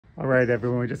All right,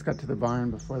 everyone, we just got to the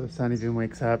barn before the sun even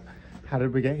wakes up. How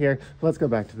did we get here? Let's go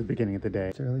back to the beginning of the day.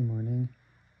 It's early morning.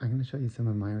 I'm going to show you some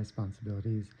of my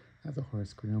responsibilities as a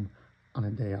horse groom on a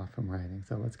day off from riding.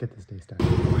 So let's get this day started.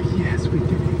 Oh, yes, we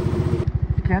did it.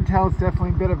 You can't tell, it's definitely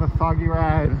a bit of a foggy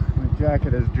ride. My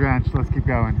jacket is drenched. Let's keep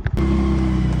going.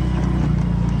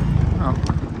 Oh,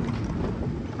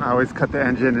 I always cut the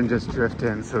engine and just drift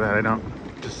in so that I don't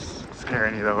just scare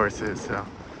any of the horses. So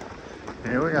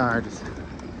here we are, just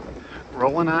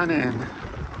rolling on in.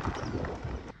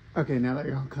 Okay, now that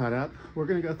you're all caught up, we're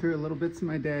gonna go through a little bits of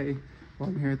my day while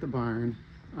I'm here at the barn.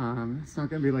 It's not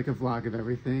gonna be like a vlog of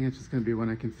everything, it's just gonna be when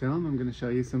I can film. I'm gonna show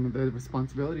you some of the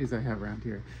responsibilities I have around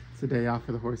here. It's a day off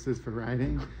for the horses for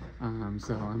riding,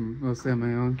 so I'm mostly on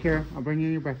my own. Keira, I'll bring you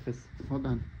your breakfast. Hold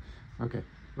on. Okay,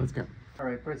 let's go. All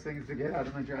right, first thing is to get out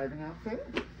of my driving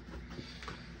outfit.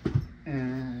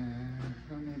 And I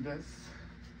don't need this.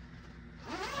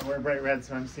 I wear bright red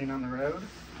so I'm seen on the road.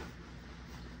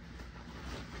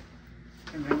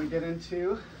 And then we get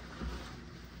into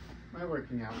my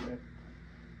working outfit.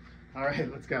 All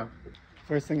right, let's go.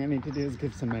 First thing I need to do is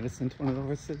give some medicine to one of the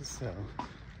horses, so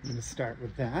I'm gonna start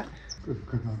with that. Good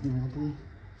girl, you ready?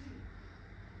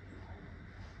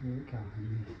 Here we go,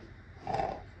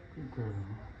 honey. Good girl.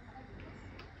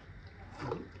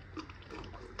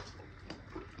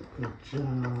 Good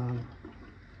job.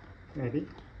 Ready?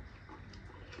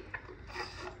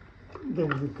 There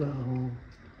we go.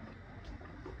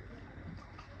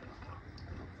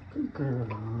 Good girl,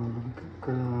 good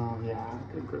girl, yeah,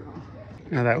 good girl.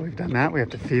 Now that we've done that, we have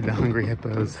to feed the hungry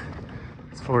hippos.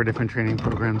 It's 4 different training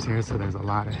programs here, so there's a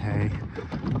lot of hay.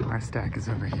 Our stack is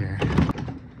over here.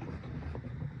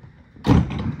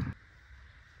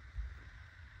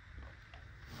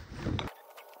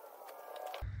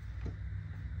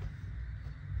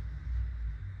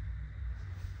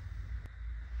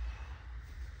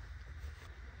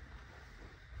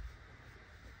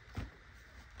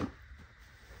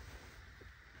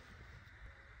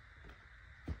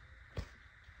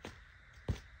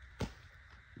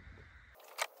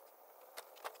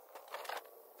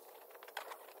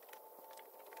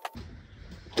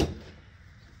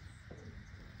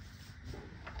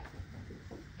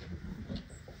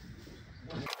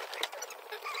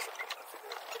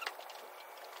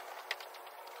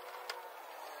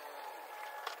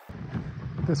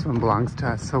 This one belongs to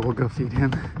us, so we'll go feed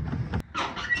him.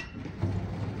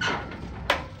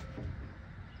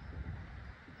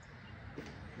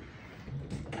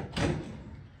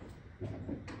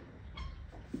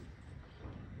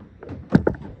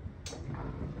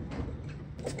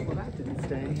 Well, that didn't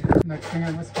stay. Next thing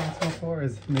I'm responsible for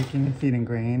is making and feeding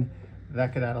grain.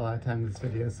 That could add a lot of time to this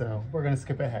video, so we're gonna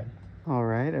skip ahead. All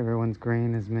right, everyone's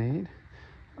grain is made.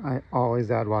 I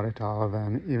always add water to all of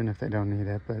them, even if they don't need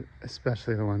it, but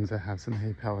especially the ones that have some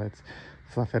hay pellets.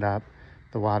 Fluff it up.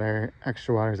 The water,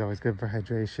 extra water is always good for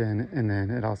hydration, and then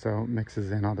it also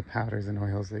mixes in all the powders and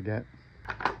oils they get.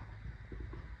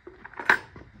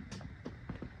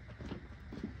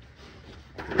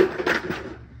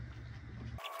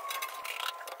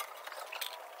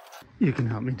 You can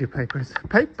help me do Piper's.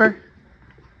 Piper!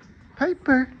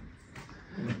 Piper!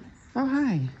 Oh,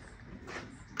 hi.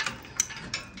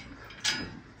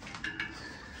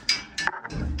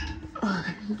 Oh,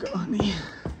 there you go, honey.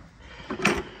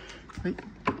 Wait.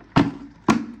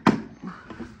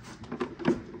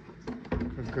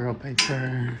 Good girl,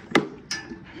 Piper.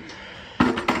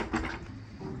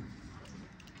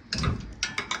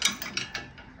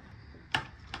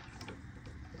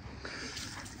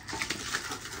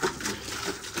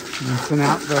 Rinsing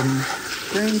out the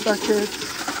grain buckets.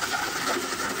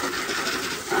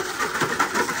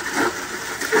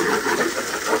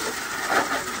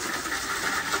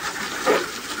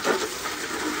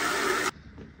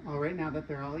 Now that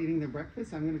they're all eating their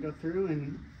breakfast, I'm going to go through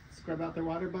and scrub out their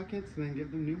water buckets and then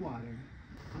give them new water.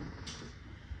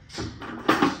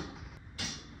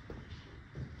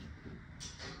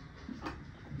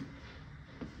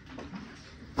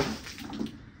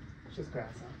 It's just grass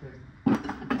out there.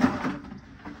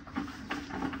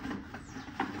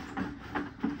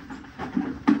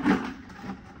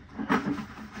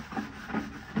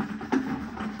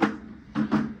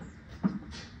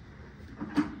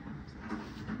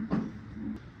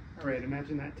 Alright,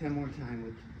 imagine that 10 more times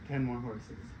with 10 more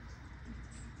horses.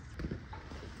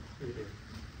 Pretty good.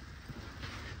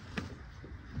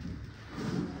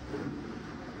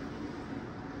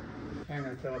 Okay, I'm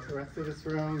going to fill up the rest of this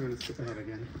row. I'm going to skip ahead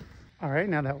again. Alright,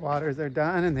 now that waters are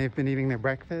done and they've been eating their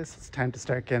breakfast, it's time to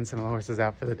start getting some of the horses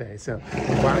out for the day. So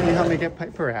why don't you help me get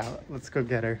Piper out? Let's go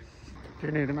get her. If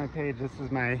you're new to my page, this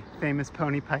is my famous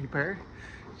pony Piper.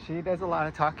 She does a lot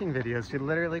of talking videos. She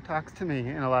literally talks to me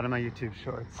in a lot of my YouTube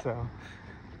shorts. So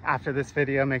after this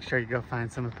video, make sure you go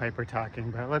find some of Piper talking,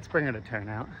 but let's bring her to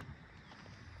turnout.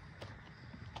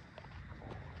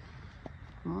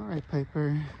 All right,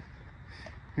 Piper,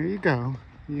 here you go.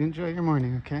 You enjoy your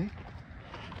morning, okay?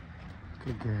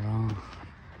 Good girl.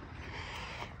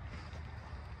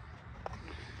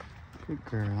 Good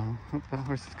girl. Hope that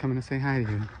horse is coming to say hi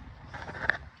to you.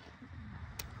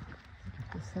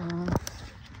 Get this off.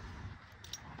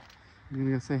 You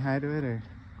gonna go say hi to it or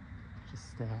just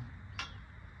stay?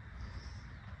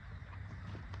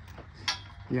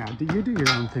 Yeah, you do your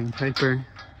own thing, Piper.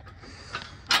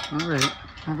 All right,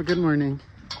 have a good morning.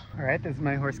 All right, this is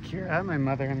my horse Keira. My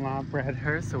mother-in-law bred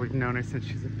her, so we've known her since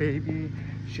she's a baby.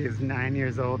 She is 9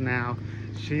 years old now.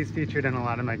 She's featured in a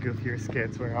lot of my goofier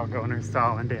skits where I'll go in her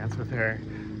stall and dance with her.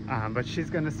 But she's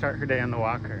gonna start her day on the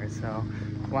walker, so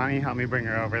why don't you help me bring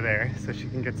her over there so she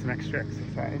can get some extra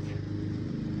exercise.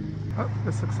 Oh,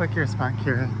 this looks like your spot,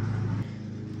 Keira.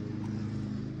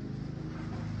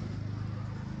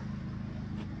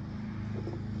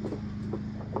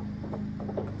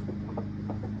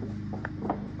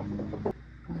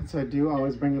 So I do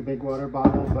always bring a big water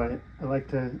bottle, but I like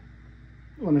to,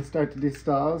 when I start to do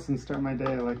stalls and start my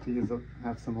day, I like to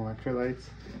have some electrolytes.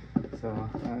 So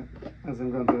as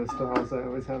I'm going through the stalls, I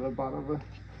always have a bottle of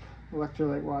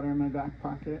electrolyte water in my back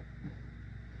pocket.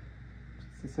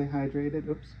 Just to stay hydrated.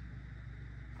 Oops.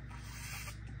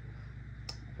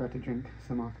 I forgot to drink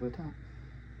some off the top.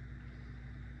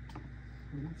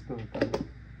 Let's go with that.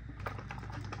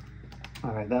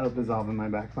 All right, that'll dissolve in my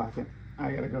back pocket.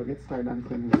 I gotta go get started on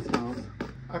cleaning the stalls.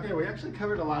 Okay, we actually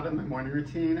covered a lot of my morning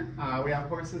routine. We have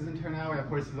horses in turnout, we have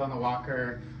horses on the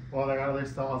walker. While they're out of their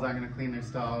stalls, I'm gonna clean their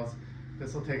stalls.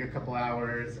 This will take a couple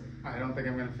hours. I don't think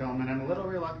I'm gonna film, and I'm a little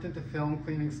reluctant to film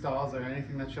cleaning stalls or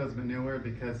anything that shows manure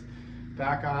because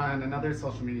back on another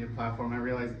social media platform, I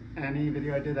realized any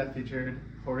video I did that featured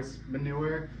horse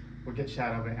manure would get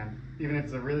shadow banned. Even if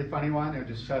it's a really funny one, it would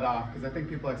just shut off because I think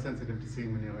people are sensitive to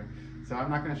seeing manure. So I'm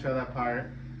not gonna show that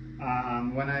part.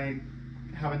 When I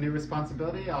have a new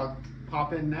responsibility, I'll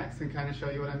pop in next and kind of show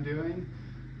you what I'm doing.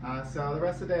 So the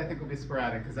rest of the day I think will be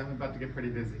sporadic because I'm about to get pretty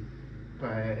busy.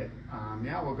 But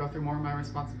yeah, we'll go through more of my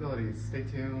responsibilities. Stay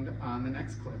tuned on the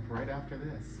next clip right after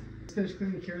this. Just finished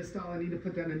cleaning Keira's stall. I need to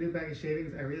put down a new bag of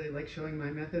shavings. I really like showing my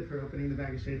method for opening the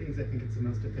bag of shavings. I think it's the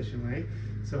most efficient way.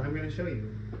 So I'm going to show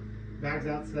you. Bag's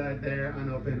outside there,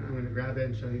 unopened. I'm going to grab it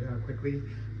and show you how quickly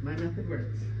my method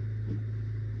works.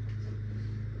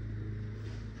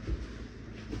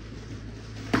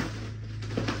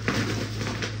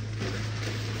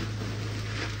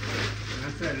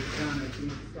 It's done. It's in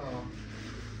the stall.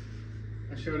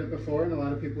 I showed it before and a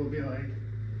lot of people will be like,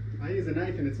 I use a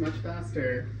knife and it's much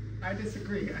faster. I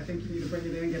disagree. I think you need to bring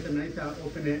it in, get the knife out,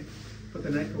 open it, put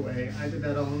the knife away. I did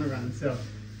that all on the run. So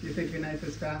if you think your knife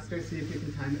is faster, see if you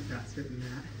can time it faster than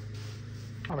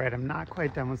that. All right, I'm not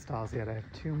quite done with stalls yet. I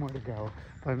have 2 more to go,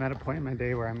 but I'm at a point in my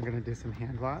day where I'm going to do some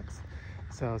hand walks.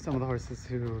 So some of the horses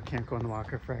who can't go on the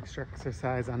walker for extra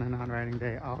exercise on a non-riding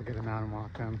day, I'll get them out and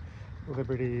walk them.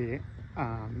 Liberty,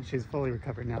 she's fully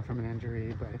recovered now from an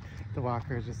injury, but the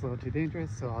walker is just a little too dangerous,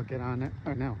 so I'll get on it.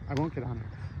 Or no, I won't get on her.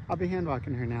 I'll be hand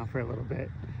walking her now for a little bit.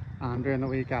 During the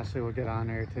week, Ashley will get on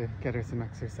her to get her some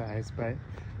exercise, but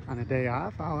on a day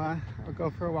off, I'll go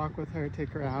for a walk with her, take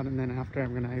her out, and then after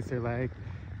I'm gonna ice her leg.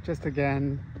 Just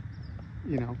again,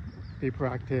 you know, be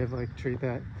proactive, like treat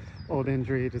that old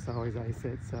injury, just always ice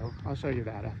it. So I'll show you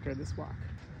that after this walk.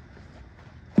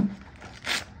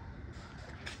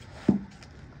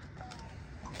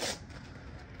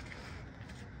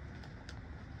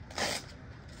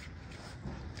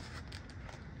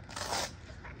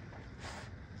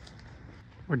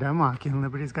 We're done walking.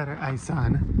 Liberty's got her ice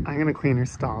on. I'm gonna clean her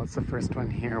stall. It's the first one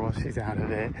here while she's out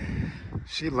of it.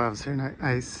 She loves her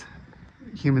ice.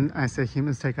 I say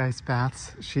humans take ice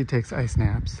baths. She takes ice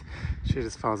naps. She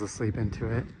just falls asleep into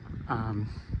it. And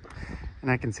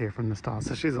I can see her from the stall,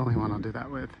 so she's the only one I'll do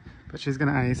that with. But she's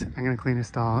gonna ice. I'm gonna clean her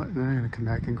stall, and then I'm gonna come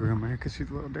back and groom her because she's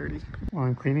a little dirty. While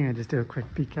I'm cleaning, I just do a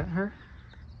quick peek at her.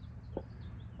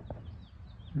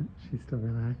 She's still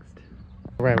relaxed.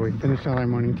 All right, we finished all our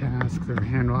morning tasks, our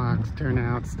hand walks,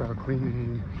 turnouts, stall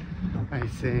cleaning,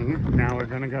 icing. Now we're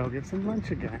gonna go get some lunch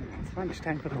again. It's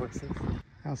lunchtime for the horses.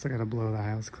 I also gotta blow the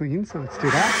aisles clean, so let's do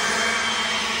that.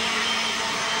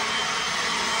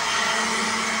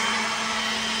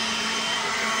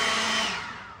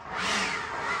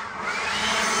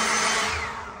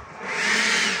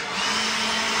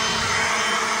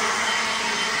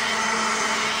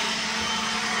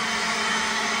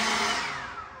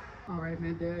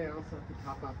 Midday, I also have to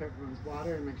top off everyone's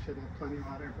water in make sure they have plenty of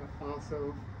water, but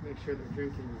also make sure they're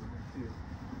drinking water too.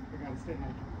 We gotta stay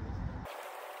hydrated.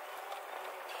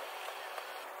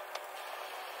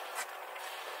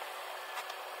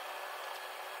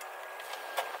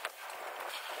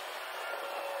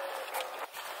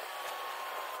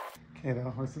 Okay,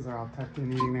 the horses are all tucked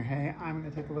in eating their hay. I'm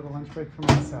going to take a little lunch break for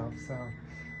myself, so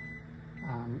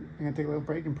I'm going to take a little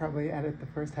break and probably edit the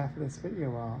first half of this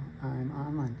video while I'm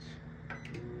on lunch.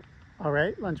 All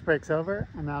right, lunch break's over.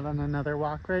 I'm out on another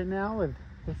walk right now with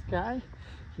this guy.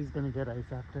 He's going to get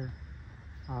ice after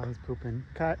all his pooping.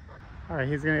 Cut. All right,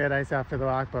 he's going to get ice after the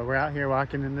walk, but we're out here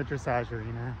walking in the dressage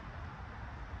arena.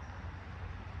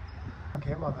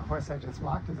 Okay, well, the horse I just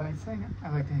walked is icing. I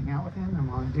like to hang out with him, and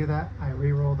while I do that, I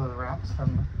re-roll the wraps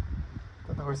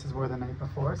that the horses wore the night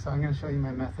before. So I'm going to show you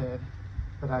my method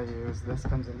that I use. This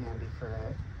comes in handy for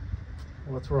it.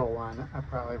 Let's roll one. I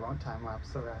probably won't time lapse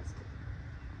the rest.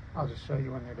 I'll just show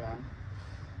you when they're done.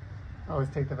 Always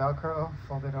take the Velcro,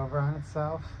 fold it over on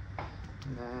itself,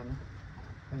 and then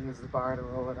I use the bar to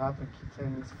roll it up and keep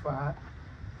things flat.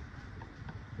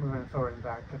 Moving it forward and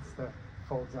back gets the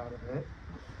folds out of it.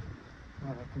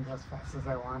 And I can go as fast as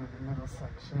I want in the middle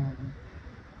section.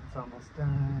 It's almost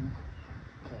done.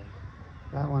 Okay,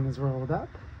 that one is rolled up.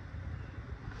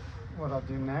 What I'll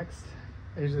do next,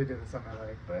 I usually do this on my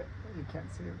leg, but you can't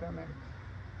see it down there.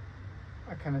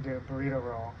 I kind of do a burrito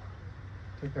roll.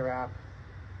 Take the wrap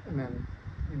and then,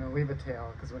 you know, leave a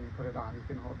tail, because when you put it on, you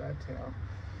can hold that tail.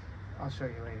 I'll show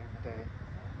you later in the day.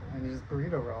 And you just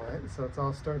burrito roll it, so it's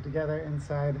all stored together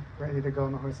inside, ready to go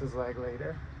in the horse's leg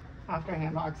later. After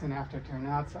hand walks and after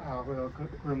turnouts, I will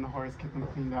groom the horse, get them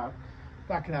cleaned up.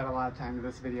 That could add a lot of time to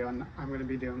this video, and I'm going to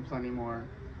be doing plenty more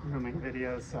grooming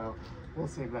videos, so we'll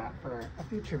save that for a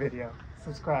future video.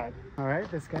 Subscribe. All right,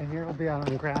 this guy here will be out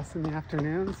on grass in the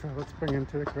afternoon, so let's bring him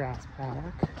to the grass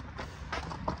paddock.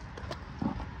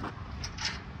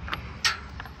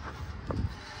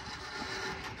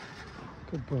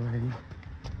 Good boy.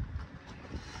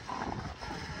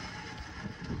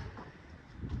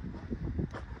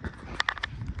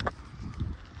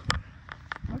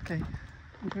 Okay,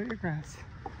 enjoy your grass.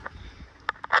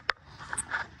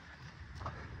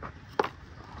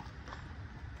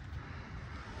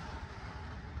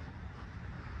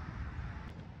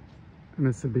 I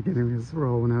missed the beginning of this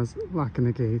roll when I was locking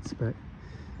the gates, but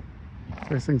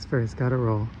first things first, gotta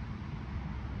roll.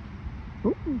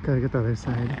 Oh, gotta get the other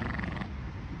side.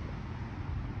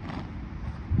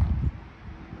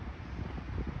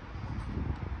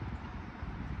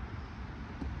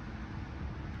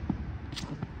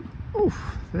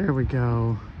 Oof, there we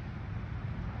go.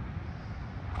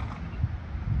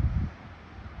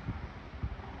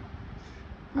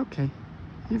 Okay,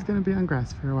 he's gonna be on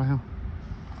grass for a while.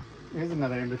 Here's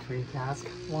another in-between task,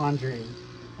 laundry.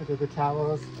 I did the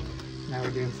towels, now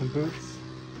we're doing some boots.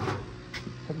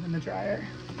 Put them in the dryer.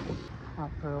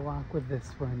 Out for a walk with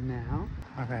this one now.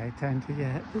 All right, time to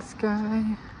get this guy.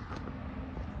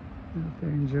 Out there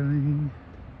enjoying.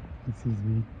 He sees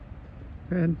me.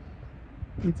 Good.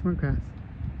 Eat some more grass.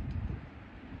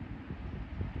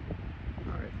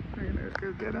 Alright, I'm gonna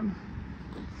go get him.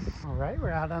 Alright,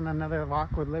 we're out on another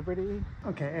walk with Liberty.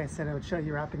 Okay, I said I would show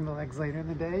you wrapping the legs later in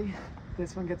the day.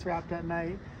 This one gets wrapped at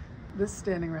night. This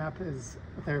standing wrap is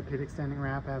a therapeutic standing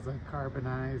wrap. It has like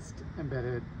carbonized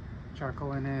embedded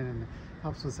charcoal in it and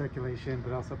helps with circulation,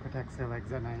 but also protects their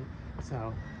legs at night.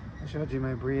 So I showed you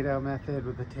my burrito method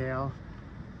with the tail.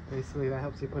 Basically, that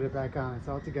helps you put it back on. It's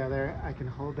all together. I can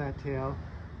hold that tail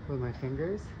with my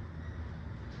fingers.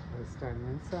 Let's start on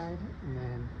the inside and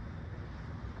then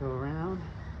go around.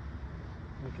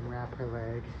 We can wrap her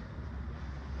leg.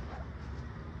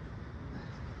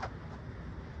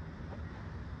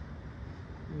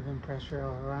 Even pressure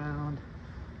all around.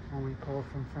 Only pull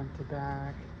from front to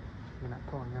back. You're not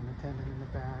pulling on the tendon in the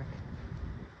back.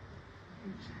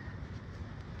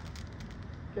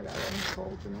 Get out of any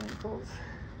folds and wrinkles.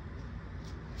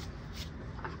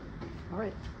 All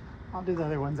right, I'll do the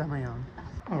other ones on my own.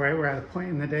 All right, we're at a point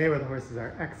in the day where the horses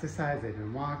are exercised. They've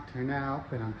been walked, turned out,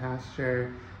 been on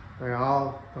pasture. Where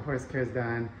all the horse care is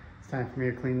done. It's time for me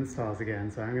to clean the stalls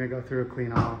again. So I'm gonna go through and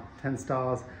clean all 10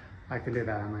 stalls. I can do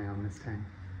that on my own this time.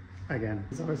 Again,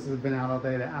 these horses have been out all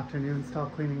day. The afternoon stall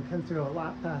cleaning tends to go a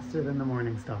lot faster than the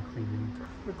morning stall cleaning.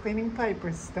 We're cleaning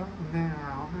Piper's stall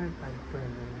now. Hi, Piper.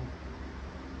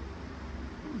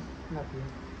 Love you.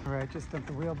 All right, just dumped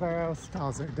the wheelbarrow.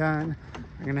 Stalls are done.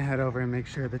 I'm gonna head over and make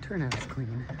sure the turnout's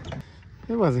clean.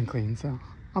 It wasn't clean, so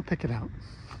I'll pick it out.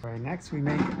 All right, next we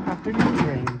make afternoon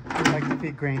grain. We like to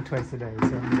feed grain twice a day, so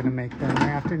I'm gonna make them their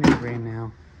afternoon grain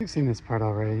now. You've seen this part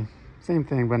already. Same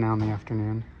thing, but now in the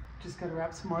afternoon. Just gotta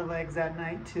wrap some more legs at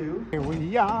night too. Here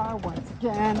we are once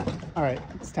again. All right,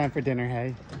 it's time for dinner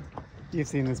hay. You've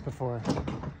seen this before.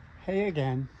 Hay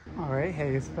again. All right,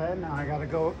 hay is fed. Now I gotta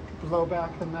go blow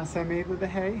back the mess I made with the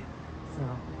hay.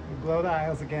 So we blow the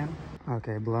aisles again.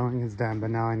 Okay, blowing is done, but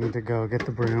now I need to go get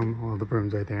the broom. Well, the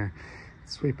broom's right there.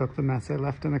 Sweep up the mess I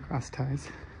left in the cross ties.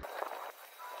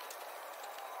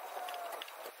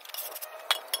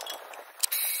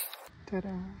 Ta-da.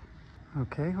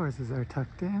 Okay, horses are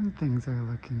tucked in. Things are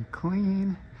looking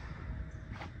clean.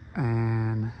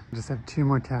 And I just have 2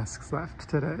 more tasks left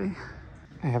today.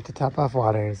 I have to top off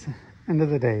waters. End of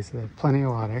the day, so I have plenty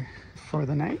of water for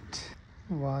the night.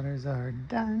 Waters are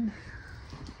done.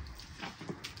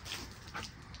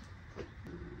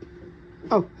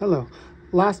 Oh, hello.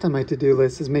 Last on my to-do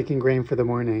list is making grain for the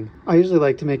morning. I usually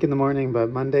like to make in the morning, but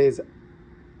Mondays,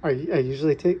 I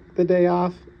usually take the day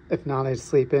off. If not, I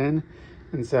sleep in.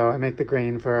 And so I make the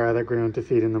grain for our other groom to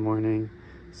feed in the morning.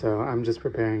 So I'm just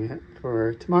preparing it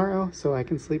for tomorrow so I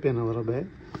can sleep in a little bit.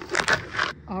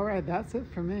 All right, that's it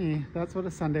for me. That's what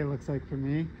a Sunday looks like for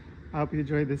me. I hope you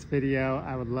enjoyed this video.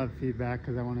 I would love feedback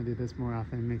because I want to do this more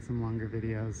often and make some longer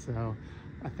videos. So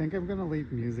I think I'm gonna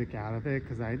leave music out of it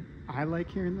because I like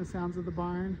hearing the sounds of the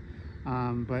barn.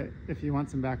 But if you want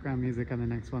some background music on the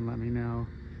next one, let me know.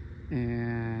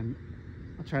 And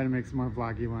I'll try to make some more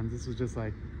vloggy ones. This was just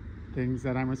like things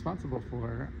that I'm responsible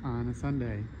for on a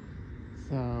Sunday.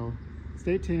 So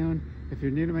stay tuned. If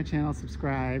you're new to my channel,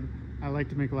 subscribe. I like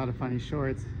to make a lot of funny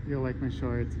shorts. You'll like my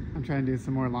shorts. I'm trying to do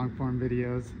some more long form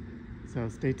videos. So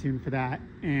stay tuned for that.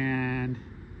 And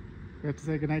we have to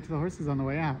say goodnight to the horses on the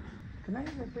way out. Good night,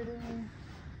 everybody.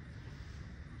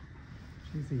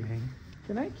 She's eating.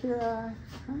 Good night, Keira.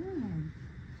 Hi.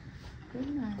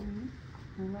 Good night.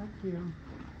 I love you.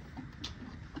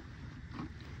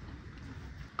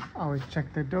 Always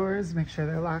check their doors, make sure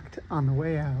they're locked on the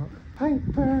way out.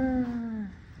 Piper!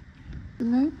 Good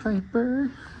night, Piper.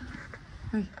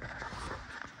 Hi.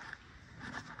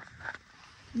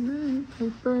 Good night,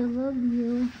 Piper. I love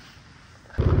you.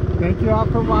 Thank you all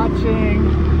for watching.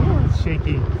 Oh, it's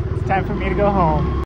shaky. It's time for me to go home.